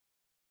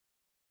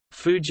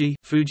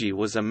Fuji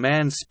was a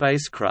manned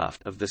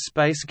spacecraft of the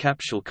space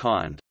capsule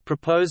kind,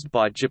 proposed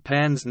by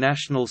Japan's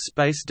National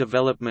Space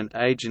Development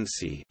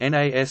Agency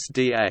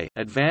 (NASDA)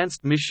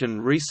 Advanced Mission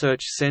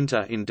Research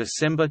Center in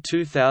December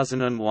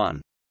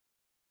 2001.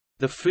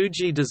 The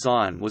Fuji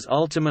design was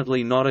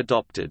ultimately not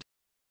adopted.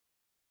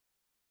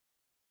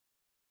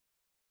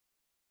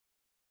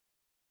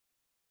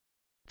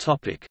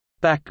 Topic: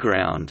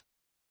 Background.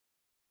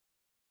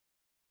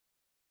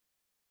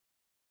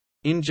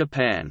 In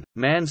Japan,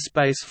 manned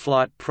space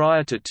flight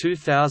prior to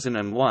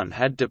 2001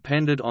 had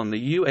depended on the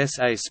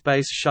USA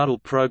Space Shuttle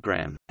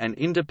program, and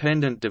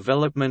independent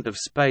development of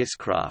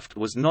spacecraft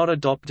was not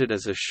adopted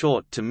as a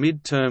short to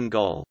mid-term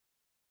goal.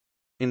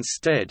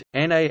 Instead,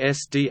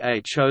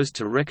 NASDA chose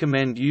to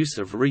recommend use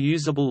of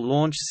reusable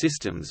launch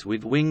systems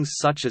with wings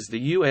such as the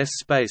U.S.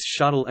 Space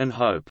Shuttle and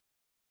HOPE.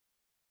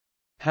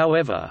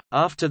 However,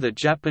 after the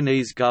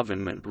Japanese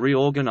government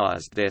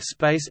reorganized their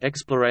space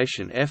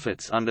exploration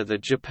efforts under the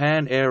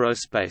Japan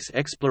Aerospace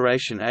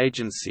Exploration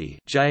Agency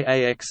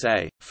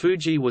 (JAXA),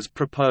 Fuji was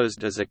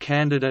proposed as a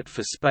candidate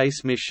for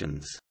space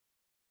missions.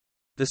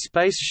 The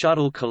Space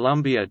Shuttle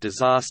Columbia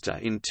disaster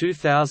in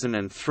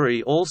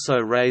 2003 also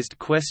raised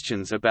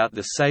questions about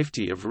the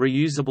safety of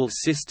reusable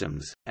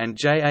systems, and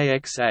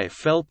JAXA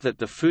felt that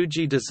the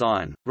Fuji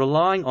design,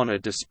 relying on a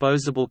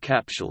disposable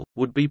capsule,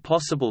 would be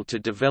possible to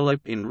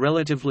develop in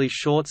relatively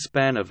short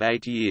span of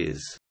 8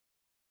 years.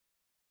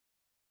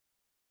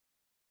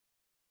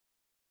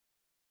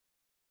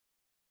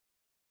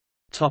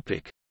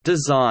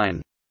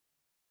 Design.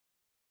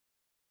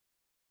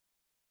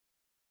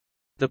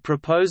 The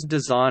proposed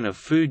design of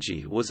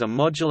Fuji was a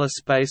modular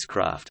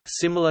spacecraft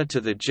similar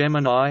to the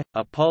Gemini,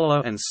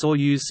 Apollo and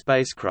Soyuz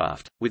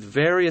spacecraft, with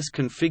various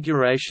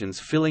configurations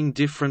filling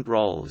different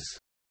roles.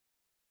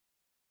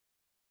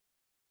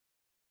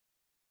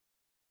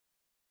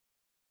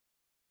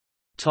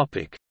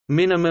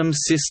 Minimum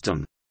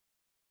system.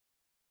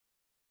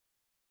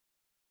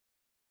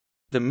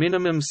 The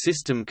minimum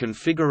system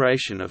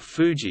configuration of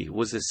Fuji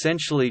was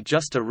essentially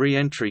just a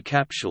re-entry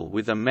capsule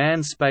with a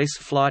manned space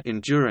flight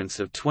endurance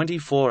of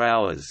 24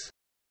 hours.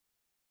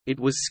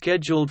 It was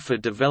scheduled for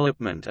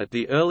development at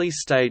the early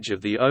stage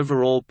of the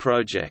overall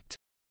project.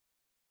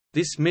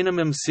 This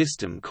minimum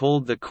system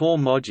called the Core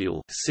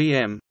Module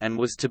 (CM) and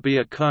was to be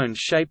a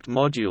cone-shaped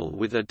module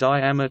with a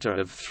diameter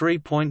of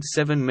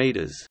 3.7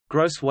 meters,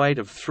 gross weight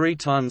of 3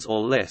 tons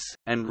or less,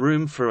 and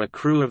room for a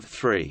crew of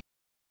 3.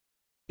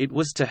 It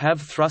was to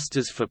have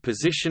thrusters for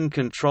position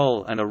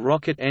control and a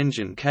rocket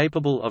engine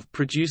capable of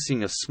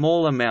producing a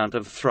small amount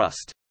of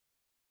thrust.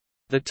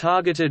 The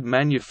targeted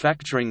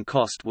manufacturing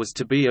cost was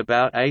to be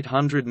about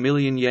 800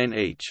 million yen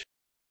each.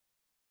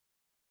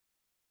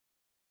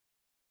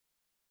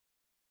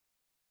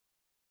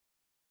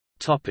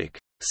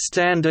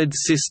 Standard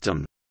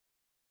system.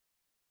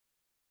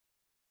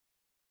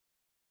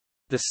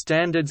 The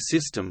standard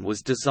system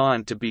was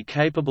designed to be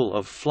capable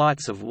of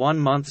flights of 1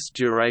 month's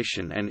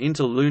duration and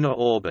into lunar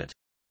orbit.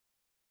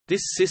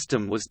 This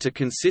system was to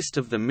consist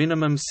of the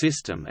minimum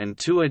system and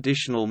 2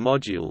 additional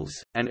modules,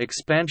 an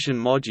expansion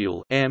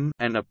module (M)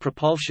 and a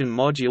propulsion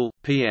module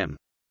 (PM).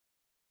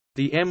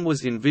 The M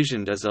was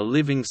envisioned as a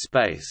living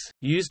space,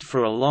 used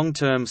for a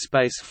long-term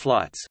space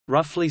flights,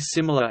 roughly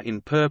similar in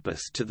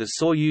purpose to the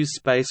Soyuz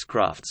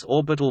spacecraft's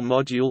orbital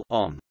module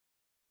 (OM).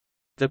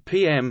 The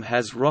PM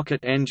has rocket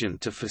engine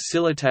to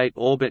facilitate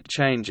orbit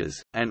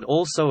changes, and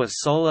also a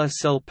solar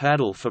cell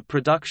paddle for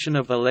production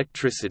of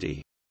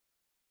electricity.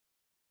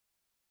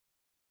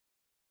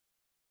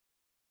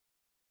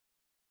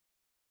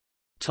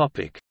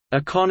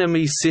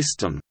 Economy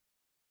system.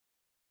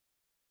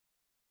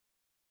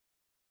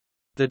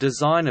 The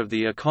design of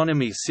the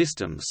economy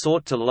system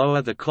sought to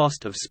lower the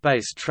cost of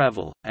space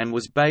travel, and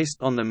was based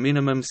on the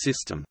minimum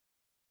system.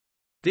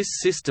 This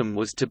system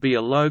was to be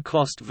a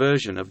low-cost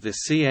version of the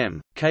CM,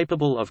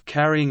 capable of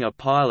carrying a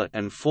pilot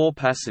and 4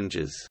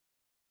 passengers.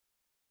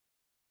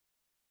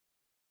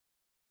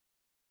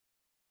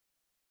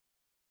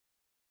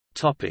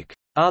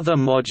 Other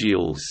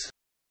modules.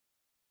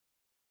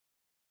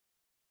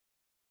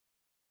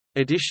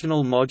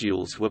 Additional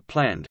modules were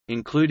planned,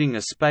 including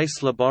a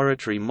space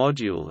laboratory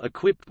module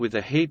equipped with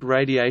a heat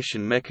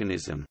radiation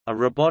mechanism, a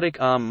robotic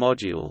arm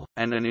module,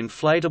 and an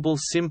inflatable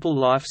simple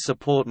life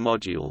support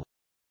module.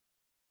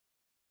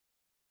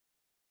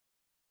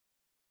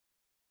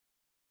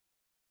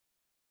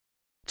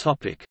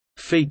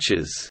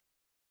 Features.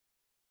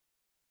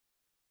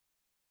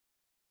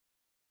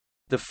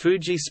 The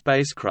Fuji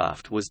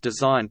spacecraft was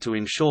designed to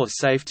ensure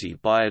safety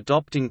by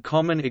adopting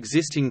common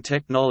existing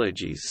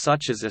technologies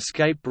such as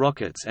escape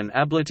rockets and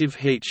ablative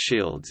heat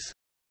shields.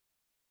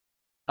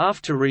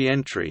 After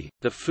re-entry,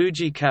 the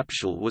Fuji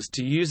capsule was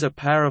to use a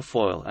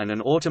parafoil and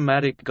an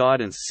automatic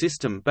guidance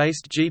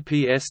system-based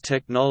GPS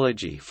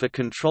technology for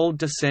controlled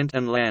descent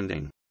and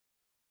landing.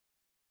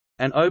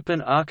 An open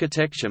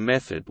architecture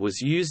method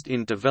was used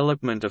in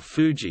development of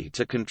Fuji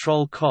to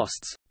control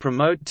costs,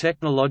 promote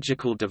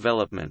technological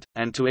development,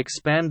 and to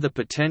expand the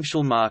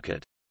potential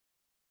market.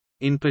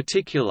 In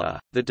particular,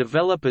 the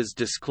developers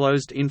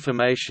disclosed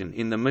information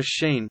in the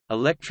machine,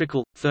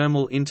 electrical,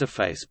 thermal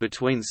interface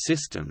between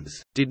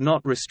systems, did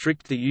not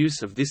restrict the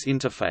use of this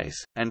interface,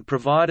 and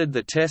provided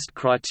the test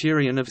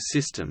criterion of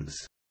systems.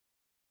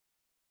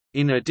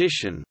 In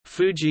addition,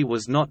 Fuji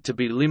was not to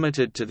be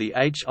limited to the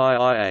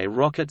HIIA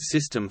rocket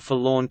system for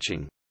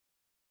launching.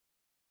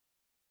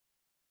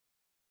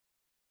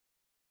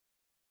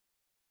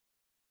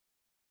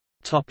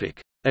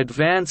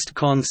 Advanced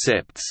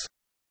concepts.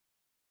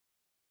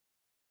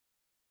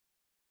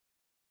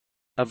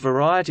 A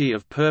variety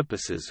of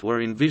purposes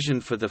were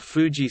envisioned for the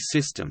Fuji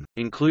system,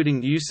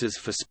 including uses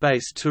for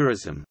space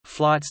tourism,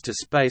 flights to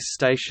space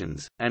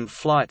stations, and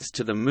flights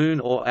to the Moon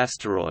or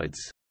asteroids.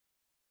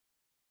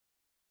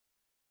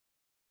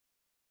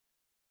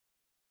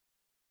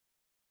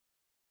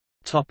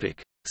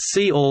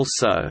 See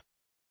also: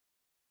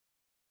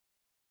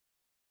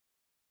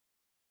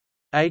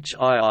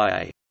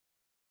 HIIA,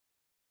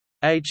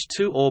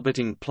 H-2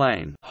 orbiting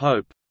plane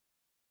Hope,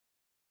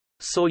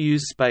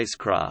 Soyuz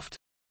spacecraft.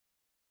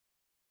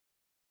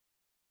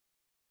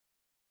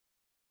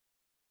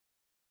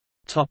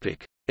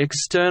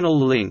 External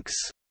links: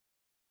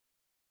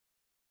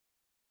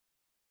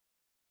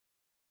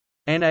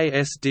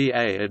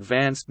 NASDA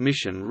Advanced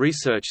Mission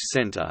Research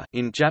Center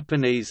in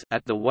Japanese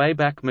at the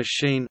Wayback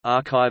Machine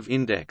Archive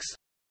Index.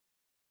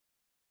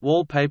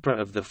 Wallpaper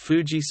of the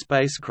Fuji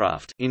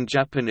spacecraft in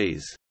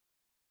Japanese.